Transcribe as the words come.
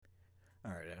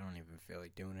don't even feel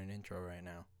like doing an intro right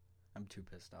now. I'm too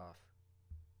pissed off.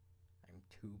 I'm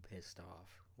too pissed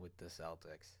off with the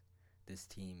Celtics. This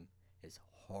team is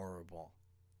horrible.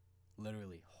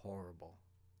 Literally horrible.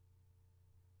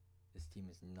 This team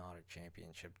is not a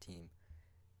championship team.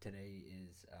 Today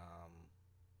is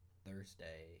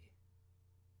Thursday,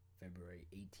 February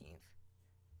 18th.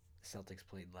 The Celtics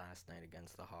played last night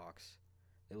against the Hawks.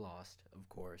 They lost, of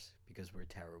course, because we're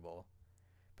terrible.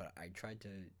 But I tried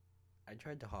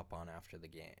to hop on after the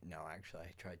game. No, actually,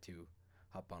 I tried to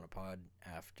hop on a pod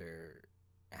after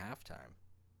halftime.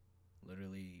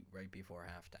 Literally right before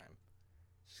halftime.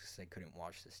 Just because I couldn't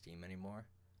watch this team anymore.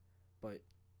 But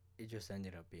it just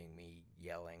ended up being me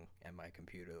yelling at my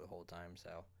computer the whole time.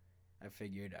 So I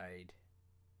figured I'd,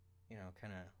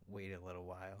 kind of wait a little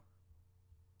while.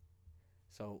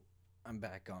 So I'm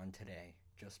back on today.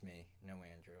 Just me, no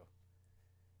Andrew.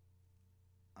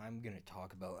 I'm going to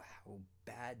talk about how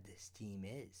bad this team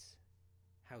is.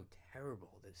 How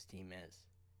terrible this team is.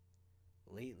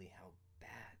 Lately, how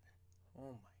bad.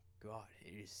 Oh my god,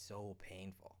 it is so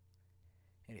painful.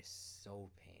 It is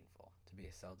so painful to be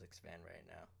a Celtics fan right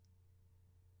now.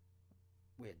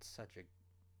 We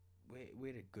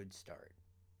had a good start.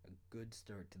 A good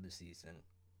start to the season.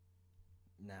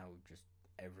 Now just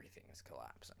everything is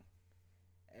collapsing.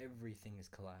 Everything is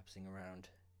collapsing around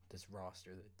this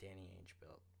roster that Danny Ainge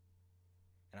built.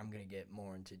 And I'm going to get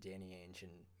more into Danny Ainge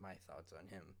and my thoughts on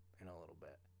him in a little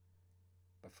bit.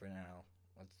 But for now,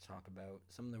 let's talk about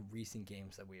some of the recent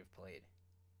games that we have played.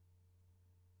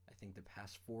 I think the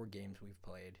past 4 games we've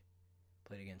played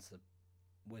against the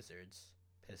Wizards,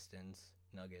 Pistons,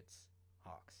 Nuggets,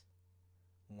 Hawks.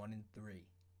 1-3.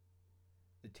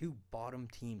 The 2 bottom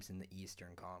teams in the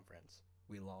Eastern Conference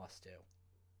we lost to.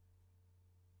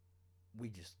 We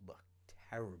just look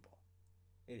terrible.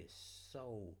 It is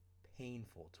so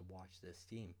painful to watch this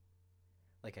team.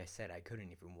 Like I said, I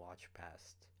couldn't even watch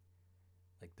past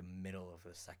the middle of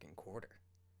the second quarter.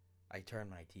 I turned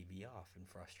my TV off in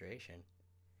frustration.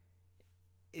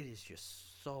 It is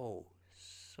just so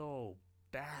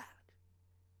bad.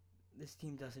 This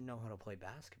team doesn't know how to play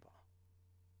basketball.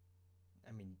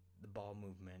 I mean, the ball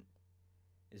movement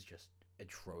is just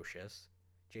atrocious.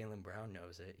 Jaylen Brown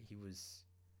knows it.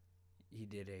 He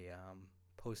did a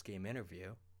post-game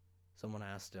interview. Someone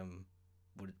asked him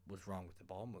what was wrong with the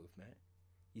ball movement.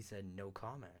 He said no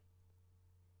comment.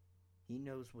 He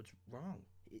knows what's wrong.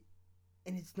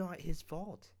 And it's not his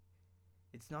fault.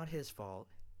 It's not his fault.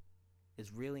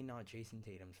 It's really not Jason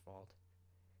Tatum's fault.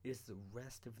 It is the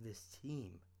rest of this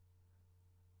team.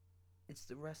 It's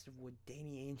the rest of what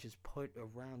Danny Ainge has put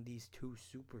around these 2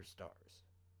 superstars.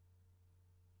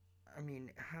 I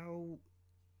mean, how...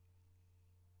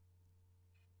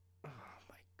 Oh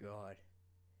my god.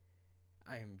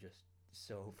 I am just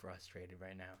so frustrated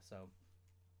right now. So,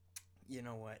 you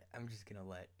know what? I'm just going to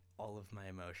let all of my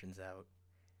emotions out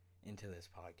into this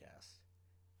podcast.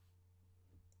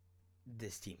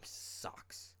 This team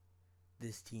sucks.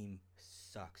 This team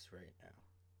sucks right now.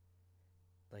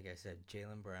 Like I said,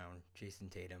 Jaylen Brown, Jason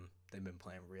Tatum, they've been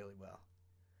playing really well.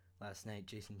 Last night,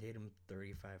 Jason Tatum,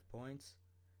 35 points.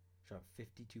 Shot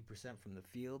 52% from the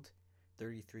field,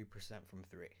 33% from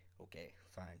 3. Okay,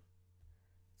 fine.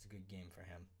 It's a good game for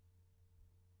him.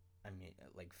 I mean,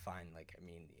 fine.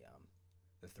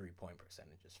 The 3-point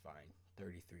percentage is fine.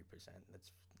 33%.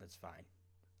 That's fine.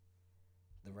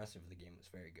 The rest of the game was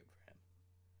very good for him.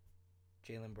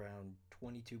 Jaylen Brown,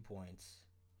 22 points.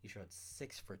 He shot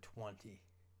 6 for 20.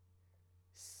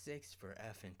 6 for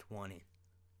effing 20.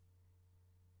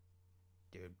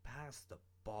 Dude, pass the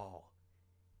ball.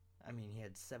 I mean, he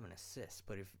had 7 assists,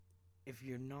 but if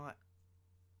you're not...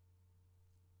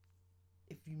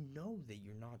 If you know that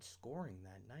you're not scoring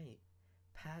that night,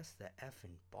 pass the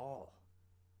effing ball.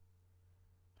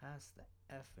 Pass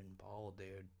the effing ball,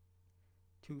 dude.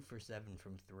 2 for 7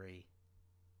 from 3.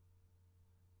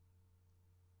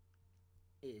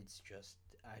 It's just,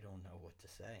 I don't know what to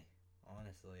say,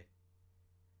 honestly.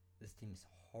 This team is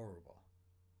horrible.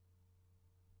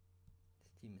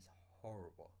 This team is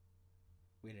horrible.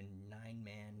 We had a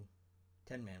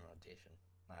 10-man rotation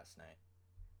last night.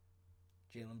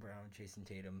 Jaylen Brown, Jason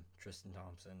Tatum, Tristan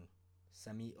Thompson,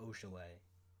 Semi Oshale,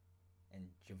 and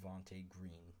Javonte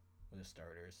Green were the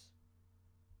starters.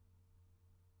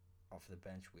 Off the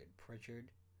bench, we had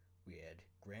Pritchard, we had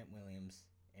Grant Williams,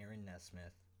 Aaron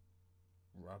Nesmith,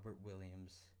 Robert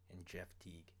Williams, and Jeff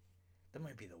Teague. That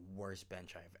might be the worst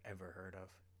bench I've ever heard of.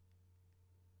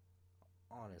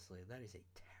 Honestly, that is a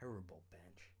terrible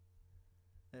bench.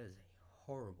 That is a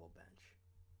horrible bench.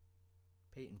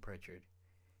 Peyton Pritchard.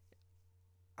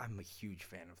 I'm a huge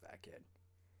fan of that kid.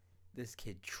 This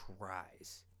kid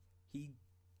tries. He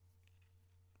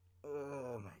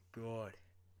Oh my god.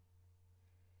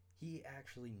 He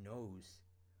actually knows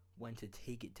when to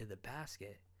take it to the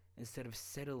basket instead of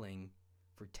settling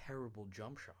for terrible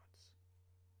jump shots.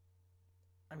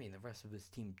 I mean, the rest of this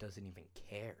team doesn't even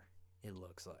care, it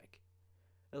looks like.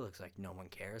 It looks like no one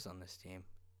cares on this team.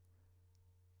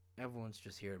 Everyone's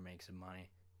just here to make some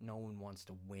money. No one wants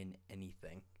to win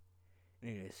anything. And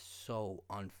it is so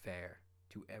unfair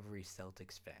to every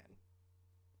Celtics fan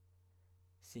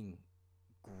seeing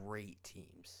great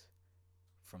teams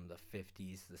from the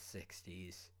 50s, the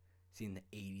 60s, seeing the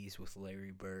 80s with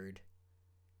Larry Bird,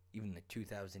 even the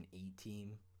 2008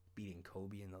 team beating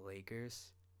Kobe and the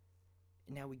Lakers.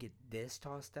 And now we get this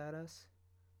tossed at us?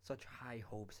 Such high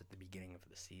hopes at the beginning of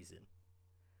the season.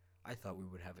 I thought we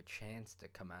would have a chance to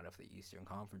come out of the Eastern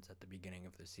Conference at the beginning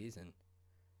of the season.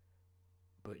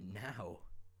 But now,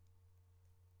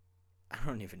 I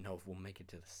don't even know if we'll make it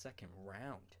to the second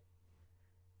round.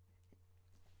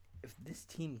 If this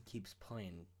team keeps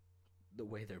playing the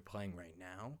way they're playing right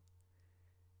now,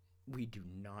 we do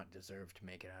not deserve to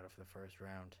make it out of the first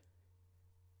round.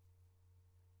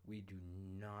 We do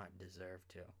not deserve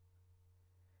to.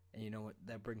 And you know what?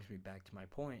 That brings me back to my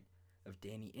point of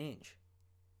Danny Ainge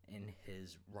and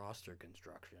his roster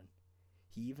construction.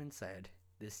 He even said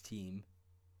this team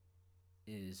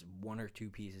is one or two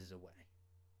pieces away.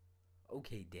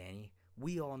 Okay, Danny,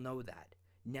 we all know that.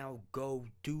 Now go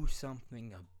do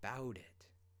something about it.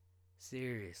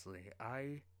 Seriously,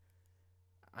 I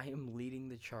am leading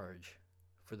the charge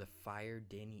for the Fire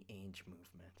Danny Ainge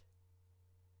movement.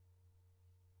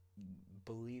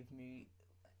 Believe me,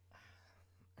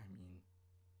 I mean,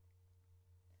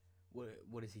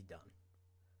 what has he done?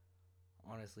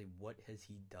 Honestly, what has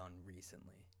he done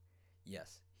recently?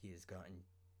 Yes, he has gotten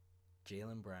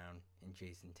Jaylen Brown and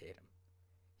Jason Tatum.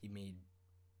 He made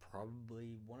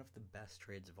probably one of the best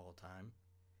trades of all time,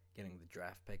 getting the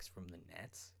draft picks from the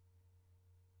Nets.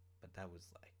 But that was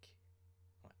like,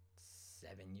 what,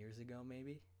 7 years ago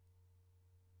maybe?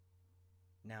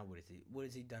 Now what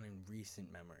has he done in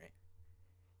recent memory?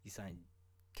 He signed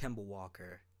Kemba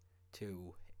Walker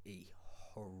to a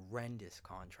horrendous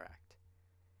contract.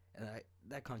 And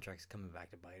that contract's coming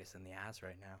back to bite us in the ass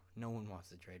right now. No one wants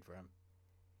to trade for him.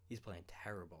 He's playing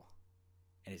terrible.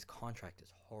 And his contract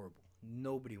is horrible.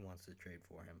 Nobody wants to trade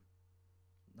for him.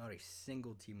 Not a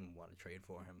single team would want to trade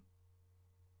for him.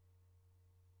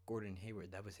 Gordon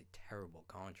Hayward, that was a terrible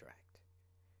contract.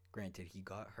 Granted, he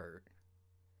got hurt.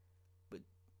 But,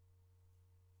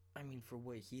 I mean, for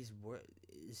what he's worth,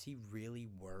 is he really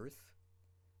worth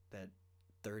that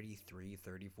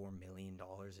 $33-34 million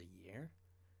a year?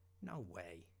 No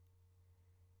way.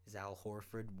 Is Al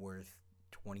Horford worth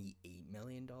 $28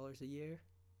 million a year?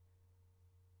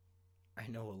 I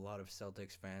know a lot of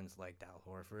Celtics fans liked Al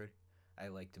Horford. I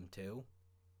liked him too.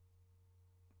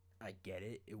 I get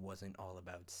it. It wasn't all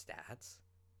about stats.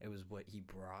 It was what he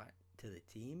brought to the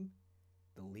team,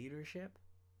 the leadership.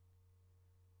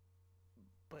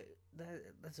 But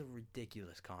that's a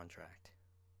ridiculous contract.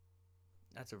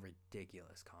 That's a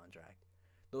ridiculous contract.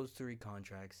 Those three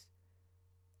contracts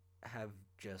have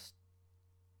just,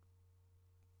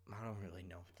 I don't really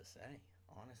know what to say.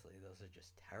 Honestly, those are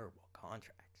just terrible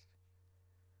contracts.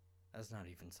 That's not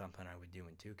even something I would do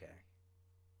in 2K.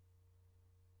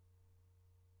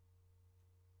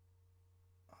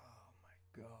 Oh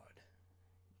my god.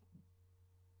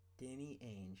 Danny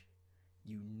Ainge,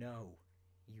 you know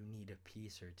you need a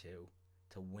piece or two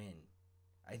to win.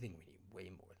 I think we need way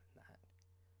more than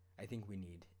that. I think we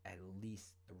need at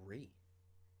least 3.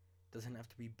 Doesn't have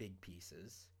to be big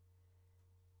pieces.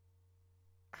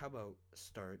 How about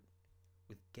start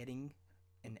with getting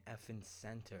an effing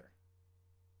center?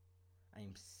 I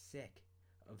am sick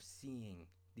of seeing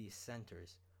these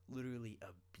centers literally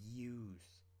abuse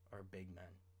our big men.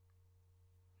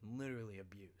 Literally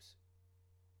abuse.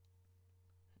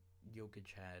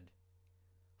 Jokic had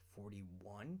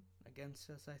 41 against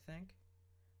us, I think.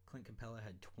 Clint Capella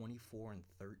had 24 and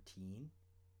 13.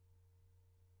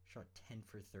 Shot 10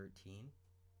 for 13.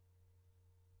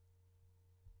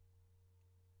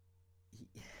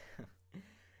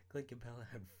 Clint Capella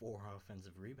had 4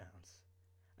 offensive rebounds.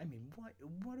 I mean,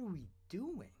 what are we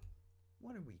doing?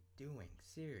 What are we doing?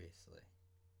 Seriously.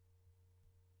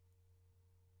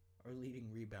 Our leading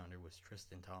rebounder was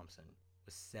Tristan Thompson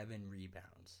with 7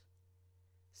 rebounds.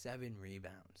 7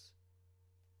 rebounds.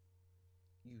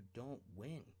 You don't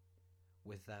win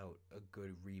without a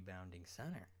good rebounding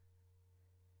center.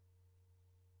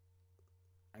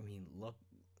 I mean,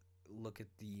 look at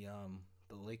the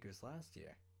Lakers last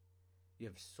year. You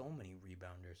have so many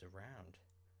rebounders around.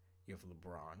 You have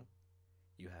LeBron,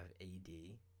 you have AD,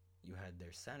 you had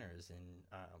their centers in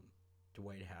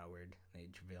Dwight Howard. They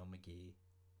had JaVale McGee.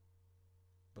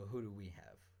 But who do we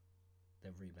have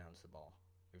that rebounds the ball?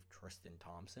 We have Tristan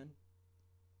Thompson.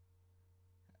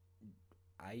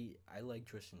 I like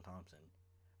Tristan Thompson.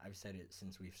 I've said it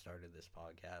since we've started this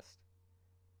podcast.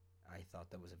 I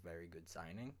thought that was a very good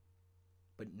signing.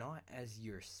 But not as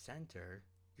your center,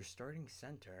 your starting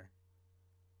center,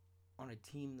 on a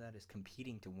team that is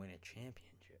competing to win a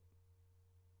championship.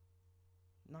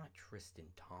 Not Tristan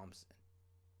Thompson.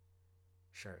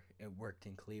 Sure, it worked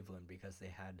in Cleveland because they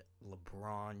had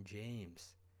LeBron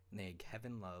James, and they had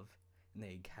Kevin Love, and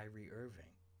they had Kyrie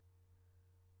Irving.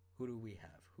 Who do we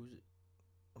have? Who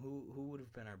would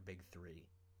have been our big three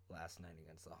last night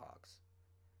against the Hawks?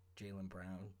 Jaylen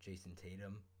Brown, Jason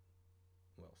Tatum,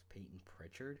 who else? Peyton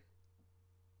Pritchard.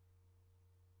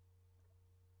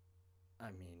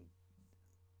 I mean,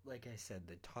 like I said,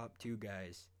 the top two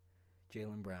guys,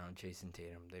 Jaylen Brown, Jason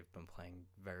Tatum, they've been playing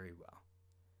very well.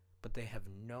 But they have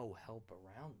no help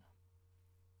around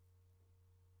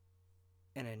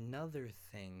them. And another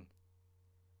thing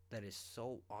that is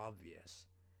so obvious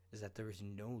is that there is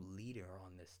no leader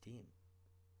on this team.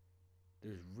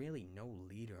 There's really no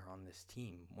leader on this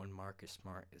team when Marcus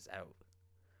Smart is out.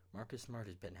 Marcus Smart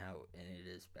has been out, and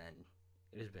it has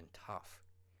been tough.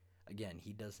 Again,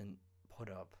 he doesn't put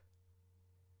up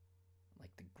like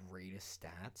the greatest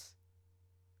stats,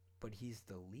 but he's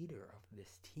the leader of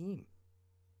this team.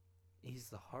 He's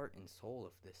the heart and soul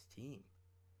of this team.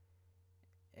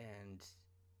 And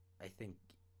I think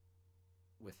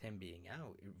with him being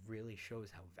out, it really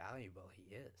shows how valuable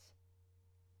he is.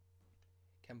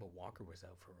 Kemba Walker was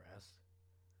out for rest.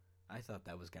 I thought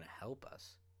that was going to help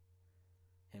us.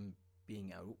 Him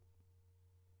being out,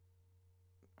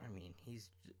 I mean,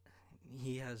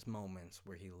 he has moments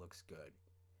where he looks good.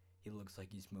 He looks like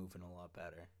he's moving a lot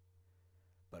better.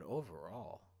 But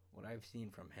overall, what I've seen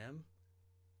from him,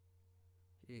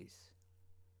 jeez,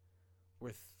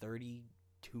 worth $32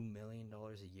 million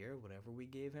a year, whatever we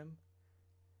gave him.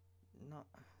 Not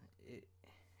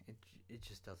it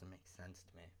just doesn't make sense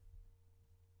to me.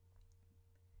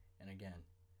 And again,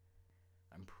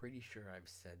 I'm pretty sure I've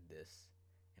said this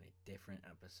in a different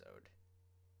episode.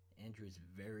 Andrew is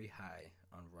very high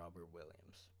on Robert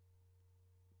Williams.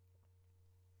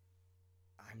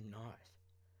 I'm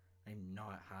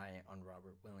not high on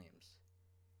Robert Williams.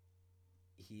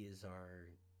 He is our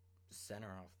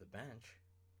center off the bench.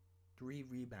 3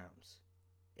 rebounds.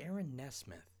 Aaron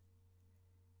Nesmith,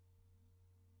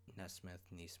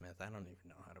 I don't even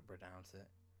know how to pronounce it.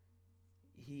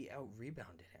 He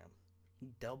out-rebounded him.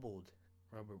 He doubled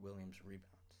Robert Williams'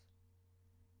 rebounds.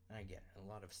 And I get it. A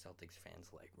lot of Celtics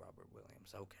fans like Robert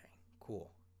Williams. Okay,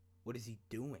 cool. What is he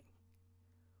doing?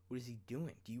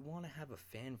 Do you want to have a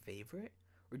fan favorite?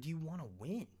 Or do you want to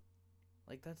win?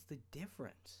 Like, that's the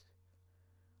difference.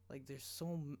 Like, there's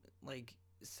like,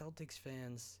 Celtics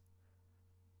fans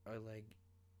are like,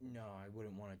 no, I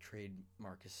wouldn't want to trade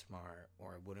Marcus Smart,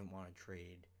 or I wouldn't want to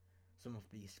trade some of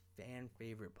these fan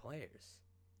favorite players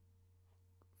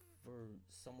for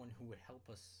someone who would help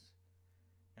us,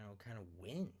 kind of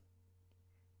win.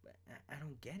 But I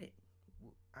don't get it.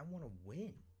 I want to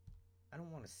win. I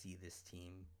don't want to see this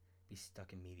team be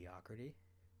stuck in mediocrity,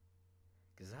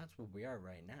 because that's what we are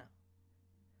right now.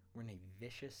 We're in a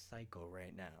vicious cycle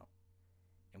right now,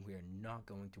 and we are not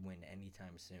going to win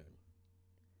anytime soon.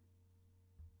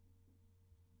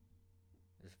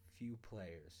 There's few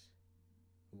players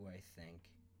who I think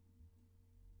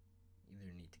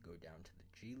either need to go down to the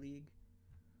G League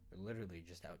or literally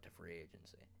just out to free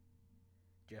agency.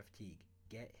 Jeff Teague,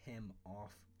 get him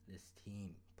off this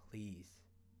team, please.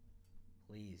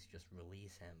 Please just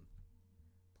release him.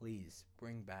 Please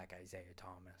bring back Isaiah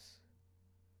Thomas.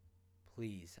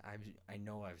 Please, I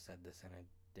know I've said this in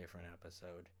a different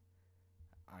episode.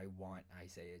 I want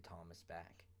Isaiah Thomas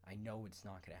back. I know it's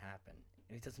not going to happen.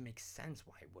 And it doesn't make sense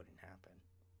why it wouldn't happen.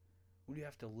 What do you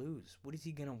have to lose? What is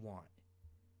he going to want?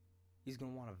 He's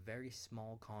going to want a very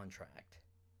small contract.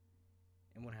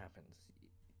 And what happens?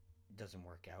 It doesn't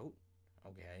work out?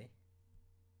 Okay.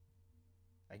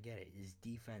 I get it. His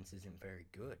defense isn't very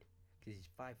good because he's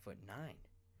 5'9".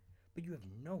 But you have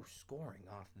no scoring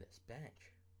off this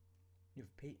bench. You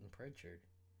have Peyton Pritchard,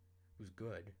 who's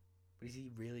good. But is he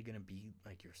really going to be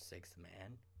like your 6th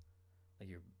man? Like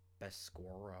your best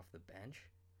scorer off the bench?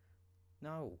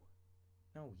 No,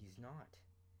 he's not.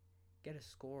 Get a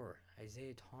scorer.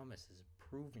 Isaiah Thomas is a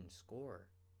proven scorer.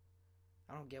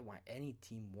 I don't get why any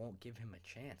team won't give him a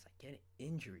chance. I get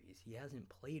injuries. He hasn't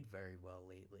played very well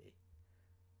lately.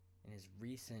 In his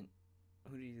recent...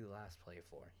 Who did he last play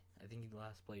for? I think he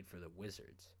last played for the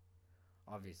Wizards.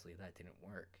 Obviously, that didn't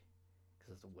work.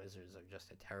 because the Wizards are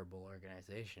just a terrible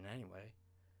organization anyway.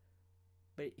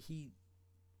 But he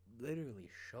literally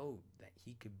showed that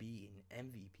he could be an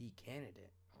MVP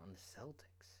candidate on the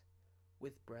Celtics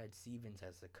with Brad Stevens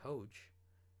as the coach,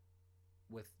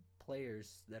 with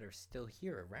players that are still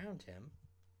here around him.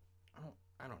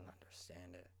 I don't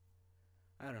understand it.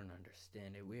 I don't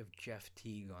understand it. We have Jeff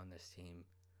Teague on this team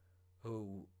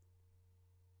who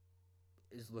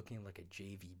is looking like a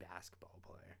JV basketball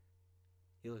player.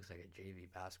 He looks like a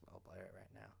JV basketball player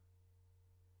right now.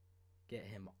 Get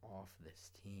him off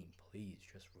this team. Please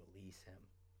just release him.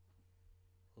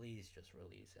 Please just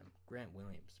release him. Grant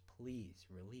Williams, please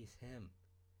release him.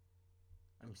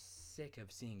 I'm sick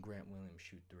of seeing Grant Williams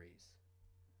shoot threes.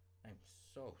 I'm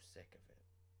so sick of it.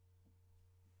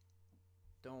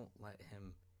 Don't let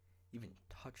him even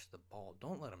touch the ball.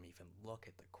 Don't let him even look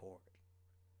at the court.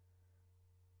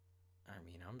 I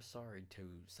mean, I'm sorry to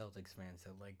Celtics fans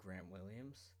that like Grant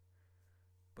Williams,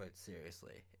 but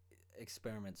seriously,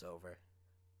 experiment's over.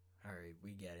 All right,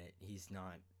 we get it. He's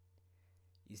not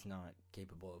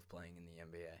capable of playing in the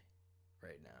NBA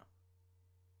right now.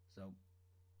 So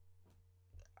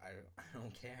I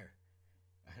don't care.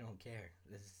 I don't care.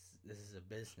 This is a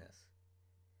business.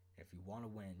 If you want to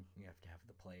win, you have to have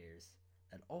the players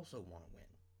that also want to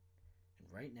win. And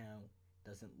right now, it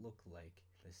doesn't look like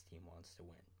this team wants to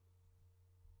win.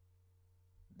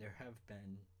 There have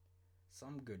been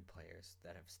some good players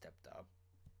that have stepped up.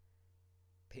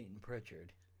 Peyton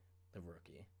Pritchard, the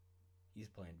rookie, he's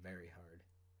playing very hard.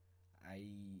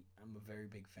 I'm a very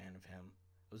big fan of him.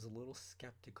 I was a little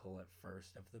skeptical at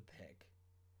first of the pick,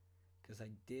 because I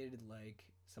did like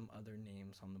some other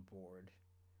names on the board,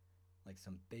 like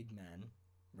some big men,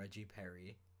 Reggie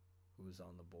Perry, who was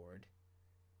on the board,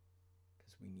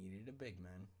 because we needed a big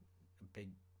man, a big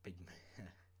man,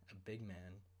 a big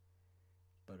man.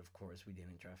 But of course, we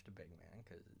didn't draft a big man,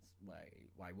 because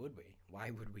why would we?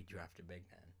 Why would we draft a big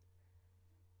man?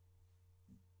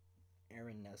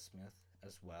 Aaron Nesmith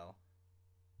as well.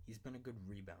 He's been a good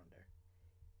rebounder.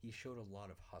 He showed a lot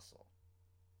of hustle.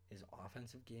 His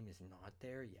offensive game is not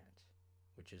there yet,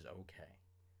 which is okay.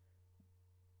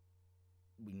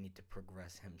 We need to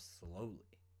progress him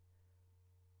slowly.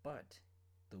 But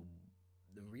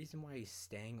the reason why he's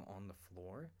staying on the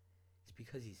floor is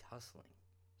because he's hustling.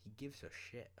 He gives a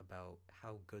shit about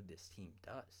how good this team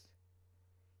does.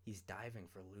 He's diving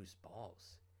for loose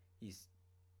balls. He's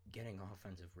getting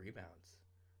offensive rebounds.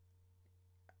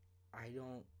 I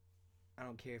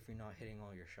don't care if you're not hitting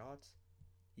all your shots.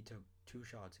 He took 2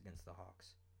 shots against the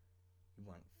Hawks. He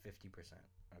went 50%.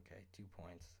 Okay, 2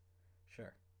 points.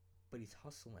 Sure. But he's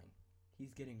hustling.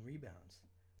 He's getting rebounds.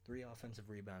 3 offensive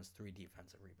rebounds, 3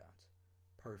 defensive rebounds.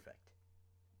 Perfect.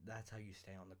 That's how you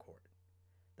stay on the court.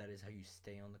 That is how you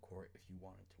stay on the court if you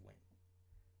wanted to win.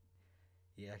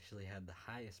 He actually had the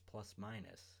highest plus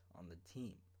minus on the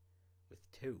team with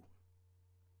 2.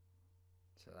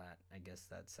 So I guess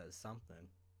that says something.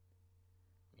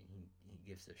 I mean, he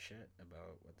gives a shit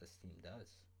about what this team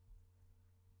does.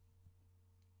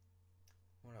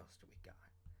 What else do we got?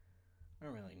 I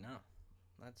don't really know.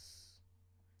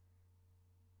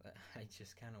 I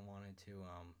just kind of wanted to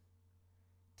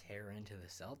tear into the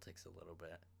Celtics a little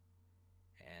bit.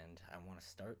 And I want to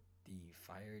start the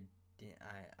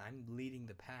I'm leading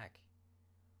the pack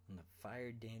on the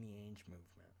Fire Danny Ainge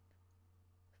movement.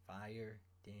 Fire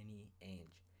Danny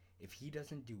Ainge. If he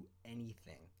doesn't do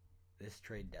anything this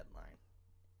trade deadline,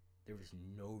 there is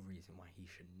no reason why he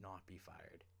should not be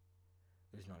fired.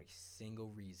 There's not a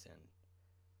single reason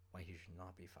why he should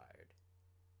not be fired.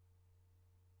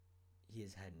 He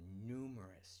has had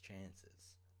numerous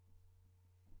chances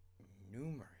to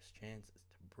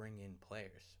bring in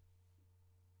players.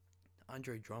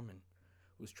 Andre Drummond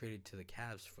was traded to the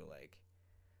Cavs for like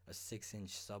a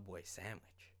 6-inch Subway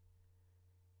sandwich.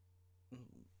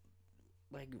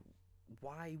 Like,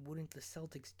 why wouldn't the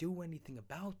Celtics do anything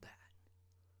about that?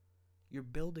 You're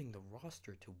building the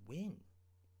roster to win.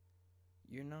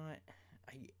 You're not...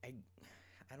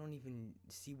 I don't even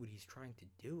see what he's trying to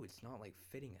do. It's not like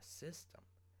fitting a system,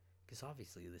 because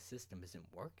obviously the system isn't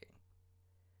working.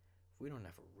 If we don't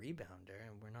have a rebounder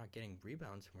and we're not getting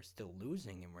rebounds and we're still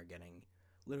losing and we're getting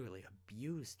literally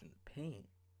abused in the paint,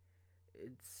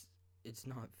 it's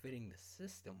not fitting the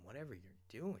system, whatever you're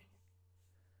doing.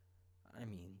 I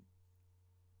mean,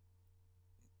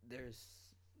 there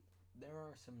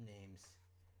are some names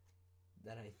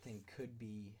that I think could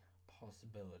be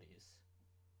possibilities.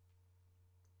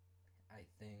 I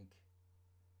think,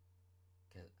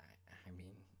 because I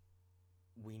mean,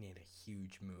 we need a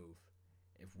huge move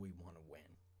if we want to win.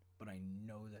 But I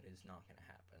know that is not going to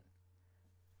happen.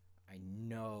 I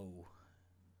know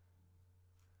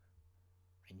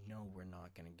I know we're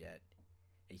not going to get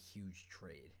a huge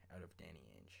trade out of Danny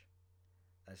Ainge.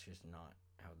 That's just not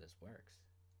how this works.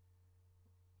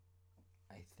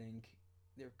 I think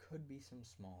there could be some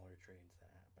smaller trades that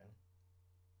happen.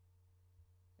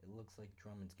 It looks like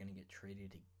Drummond's going to get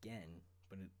traded again,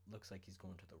 but it looks like he's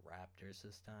going to the Raptors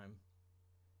this time.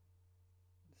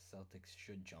 The Celtics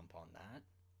should jump on that.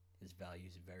 His value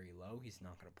is very low. He's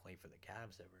not going to play for the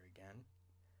Cavs ever again.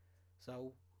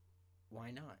 So,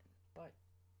 why not? But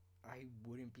I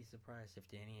wouldn't be surprised if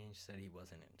Danny Ainge said he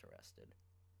wasn't interested.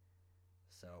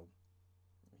 So,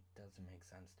 it doesn't make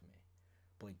sense to me.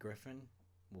 Blake Griffin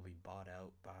will be bought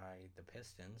out by the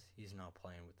Pistons. He's not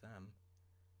playing with them.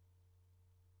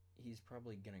 He's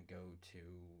probably going to go to,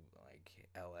 like,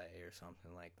 LA or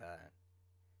something like that.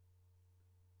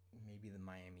 Maybe the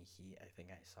Miami Heat. I think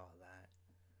I saw that.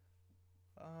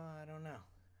 I don't know.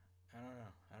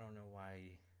 I don't know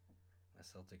why the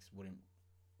Celtics wouldn't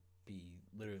be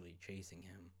literally chasing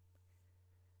him.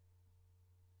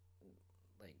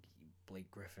 Like, Blake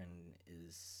Griffin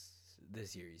is...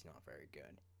 This year he's not very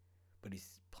good. But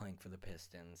he's playing for the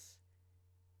Pistons.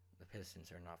 The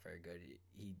Pistons are not very good.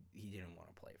 He didn't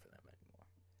want to play for them anymore.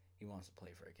 He wants to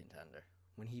play for a contender.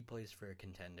 When he plays for a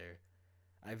contender,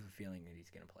 I have a feeling that he's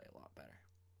going to play a lot better.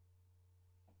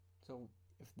 So,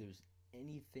 if there's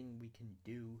anything we can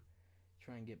do,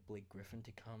 try and get Blake Griffin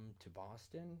to come to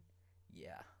Boston,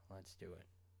 yeah, let's do it.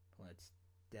 Let's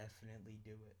definitely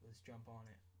do it. Let's jump on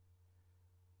it.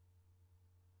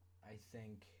 I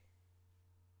think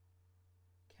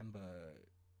Kemba...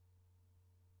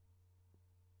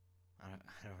 I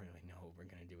don't really know what we're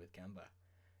going to do with Kemba.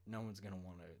 No one's going to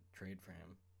want to trade for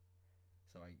him.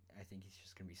 So I think he's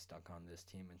just going to be stuck on this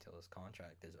team until his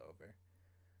contract is over.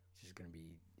 It's just going to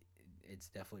be... It's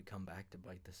definitely come back to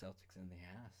bite the Celtics in the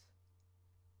ass.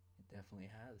 It definitely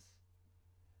has.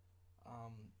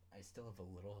 I still have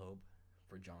a little hope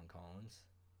for John Collins.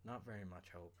 Not very much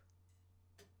hope.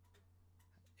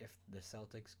 If the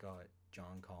Celtics got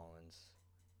John Collins,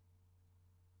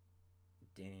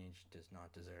 Danny Ainge does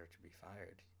not deserve to be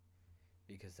fired,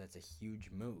 because that's a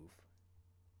huge move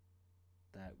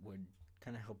that would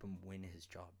kind of help him win his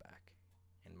job back,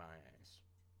 in my eyes.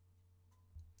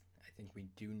 I think we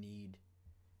do need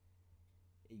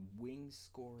a wing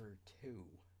scorer too.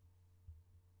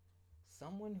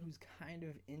 Someone who's kind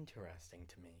of interesting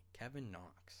to me, Kevin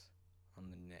Knox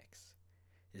on the Knicks.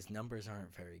 His numbers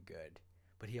aren't very good,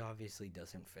 but he obviously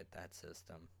doesn't fit that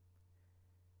system.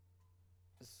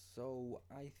 So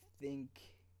I think,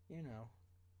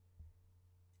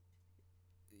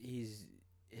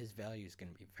 his value is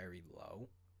going to be very low.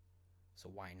 So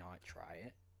why not try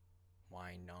it?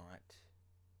 Why not?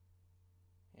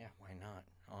 Yeah, why not?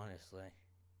 Honestly.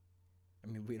 I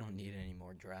mean, we don't need any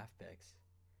more draft picks.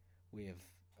 We have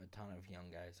a ton of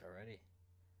young guys already.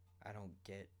 I don't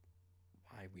get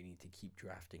why we need to keep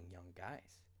drafting young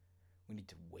guys. We need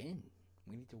to win.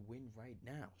 We need to win right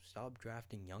now. Stop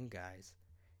drafting young guys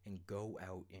and go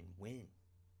out and win.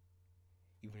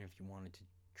 Even if you wanted to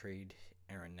trade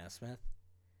Aaron Nesmith,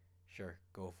 sure,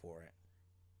 go for it.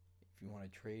 If you want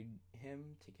to trade him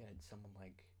to get someone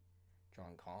like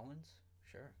John Collins,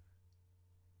 sure.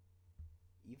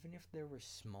 Even if there were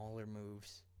smaller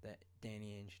moves that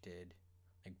Danny Ainge did,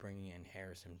 like bringing in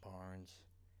Harrison Barnes,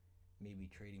 maybe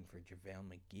trading for JaVale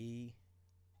McGee,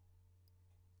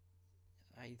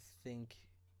 I think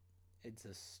it's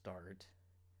a start.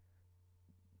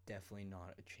 Definitely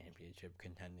not a championship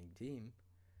contending team,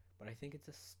 but I think it's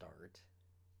a start.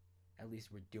 At least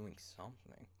we're doing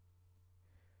something.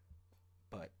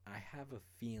 But I have a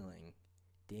feeling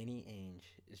Danny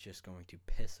Ainge is just going to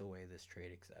piss away this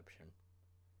trade exception.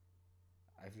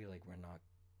 I feel like we're not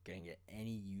going to get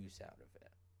any use out of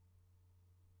it.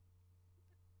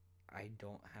 I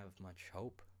don't have much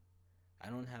hope. I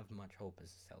don't have much hope as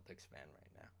a Celtics fan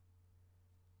right now.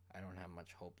 I don't have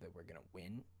much hope that we're going to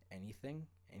win anything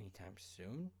anytime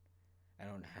soon. I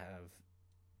don't have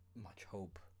much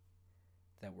hope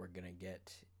that we're going to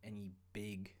get any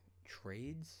big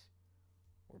trades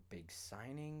or big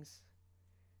signings.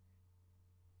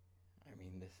 I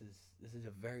mean, this is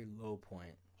a very low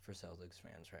point for Celtics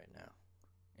fans right now.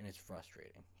 And it's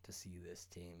frustrating to see this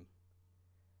team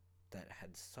that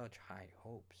had such high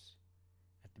hopes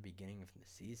at the beginning of the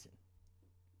season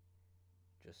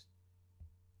just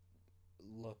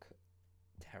look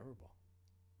terrible.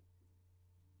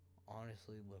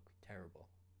 Honestly, look terrible.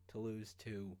 To lose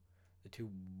to the two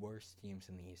worst teams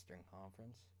in the Eastern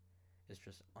Conference is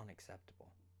just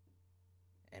unacceptable.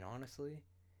 And honestly,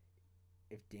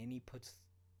 if Danny puts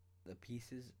the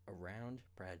pieces around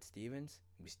Brad Stevens,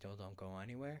 we still don't go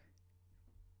anywhere,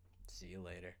 see you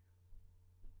later.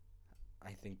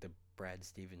 I think the Brad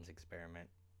Stevens experiment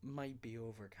might be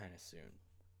over kind of soon.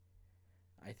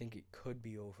 I think it could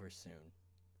be over soon.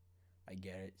 I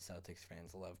get it, Celtics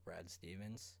fans love Brad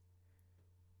Stevens,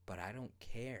 but I don't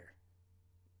care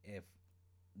if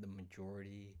the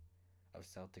majority of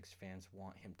Celtics fans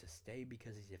want him to stay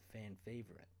because he's a fan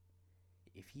favorite.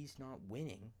 If he's not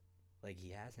winning, like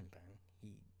he hasn't been,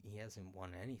 he hasn't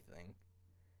won anything,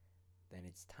 then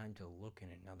it's time to look in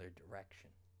another direction.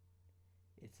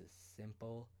 It's as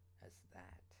simple as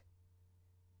that.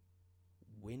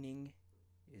 Winning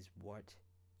is what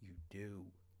you do.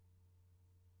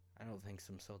 I don't think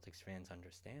some Celtics fans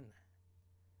understand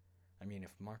that. I mean,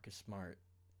 if Marcus Smart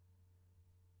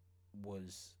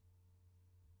was,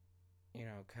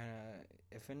 kind of,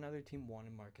 if another team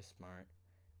wanted Marcus Smart,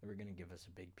 they were going to give us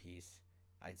a big piece,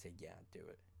 I'd say, yeah, do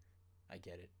it. I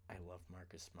get it. I love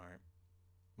Marcus Smart.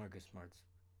 Marcus Smart's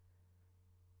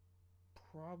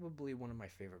probably one of my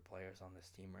favorite players on this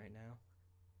team right now.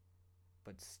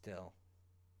 But still,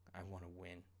 I want to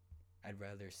win. I'd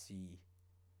rather see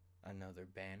another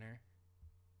banner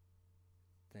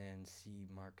than see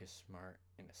Marcus Smart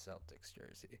in a Celtics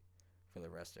jersey for the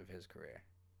rest of his career,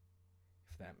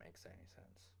 if that makes any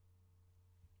sense.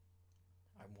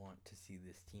 I want to see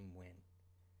this team win.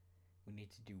 We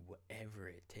need to do whatever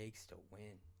it takes to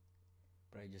win,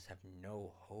 but I just have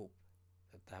no hope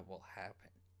that that will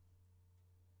happen.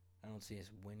 I don't see us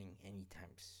winning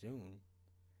anytime soon,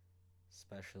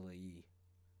 especially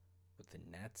with the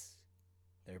Nets,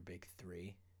 their big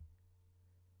three.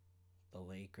 The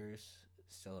Lakers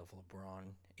still have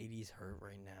LeBron. AD's hurt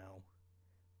right now,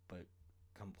 but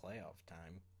come playoff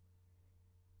time,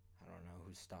 I don't know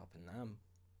who's stopping them.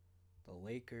 The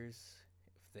Lakers,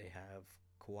 if they have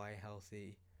Kawhi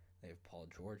healthy, they have Paul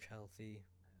George healthy,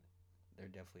 they're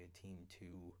definitely a team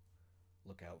to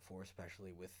look out for,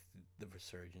 especially with the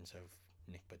resurgence of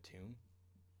Nick Batum.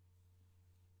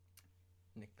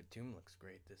 Nick Batum looks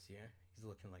great this year. He's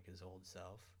looking like his old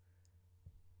self.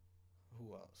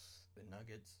 Who else? The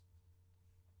Nuggets.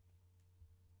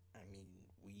 I mean,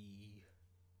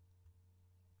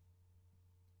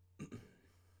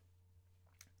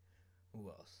 who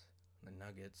else? The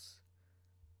Nuggets.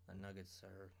 The Nuggets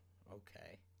are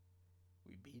okay.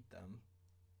 We beat them,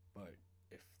 but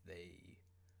if they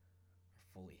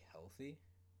are fully healthy,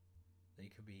 they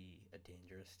could be a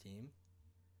dangerous team.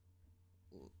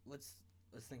 Let's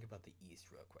think about the East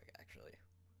real quick. Actually,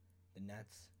 the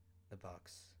Nets, the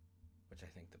Bucks, which I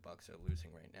think the Bucks are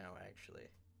losing right now. Actually,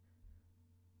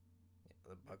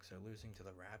 the Bucks are losing to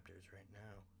the Raptors right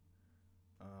now.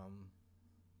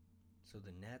 So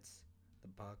the Nets, the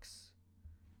Bucks.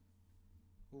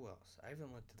 Who else? I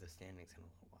haven't looked at the standings in a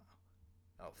little while.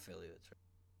 Oh, Philly. That's right.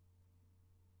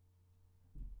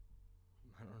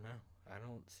 I don't know. I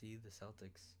don't see the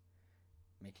Celtics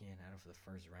making it out of the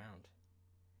first round.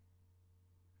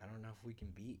 I don't know if we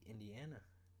can beat Indiana.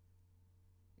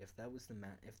 If that was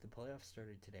if the playoffs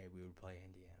started today, we would play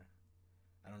Indiana.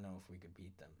 I don't know if we could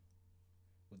beat them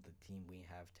with the team we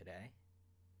have today.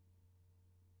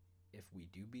 If we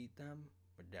do beat them,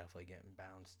 we're definitely getting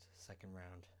bounced second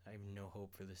round. I have no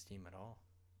hope for this team at all.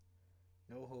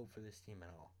 No hope for this team at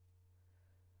all.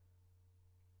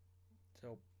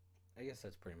 So, I guess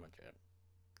that's pretty much it.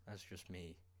 That's just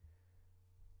me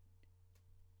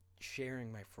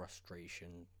sharing my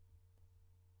frustration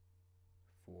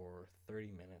for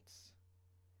 30 minutes.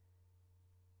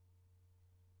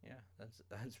 Yeah,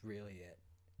 that's really it.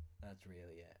 That's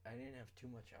really it. I didn't have too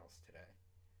much else today.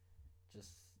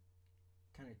 Just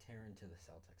kind of tear into the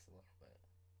Celtics a little bit.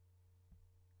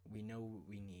 We know what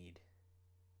we need.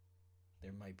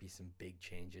 There might be some big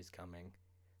changes coming,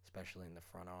 especially in the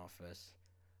front office.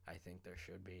 I think there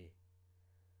should be.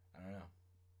 I don't know.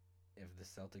 If the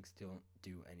Celtics don't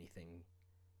do anything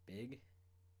big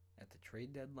at the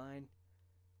trade deadline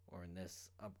or in this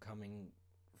upcoming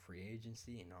free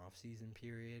agency and off-season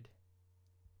period,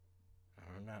 I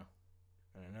don't know.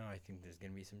 I think there's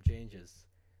going to be some changes.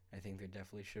 I think there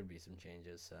definitely should be some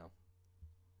changes. So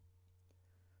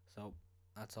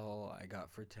that's all I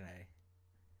got for today.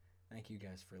 Thank you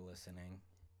guys for listening.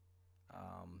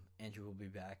 Andrew will be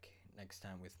back next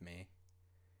time with me.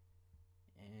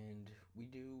 And we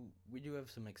do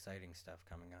have some exciting stuff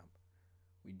coming up.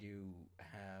 We do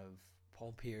have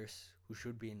Paul Pierce, who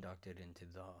should be inducted into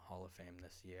the Hall of Fame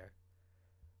this year.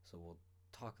 So we'll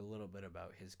talk a little bit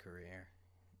about his career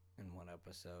in one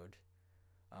episode.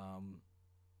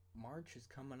 March is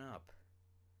coming up.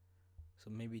 So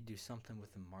maybe do something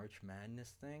with the March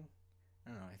Madness thing.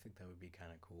 I don't know, I think that would be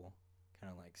kind of cool.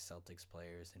 Kind of like Celtics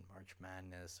players in March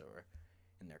Madness or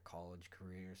in their college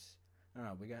careers. I don't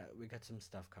know, we got some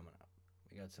stuff coming up.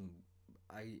 We got some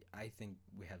I think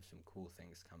we have some cool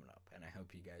things coming up, and I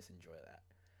hope you guys enjoy that.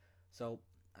 So,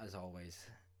 as always,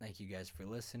 thank you guys for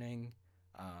listening.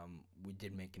 We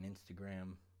did make an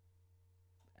Instagram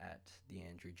at the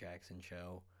Andrew Jackson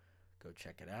Show. Go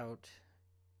check it out.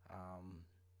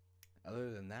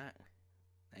 Other than that,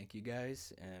 thank you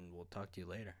guys, and we'll talk to you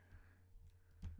later.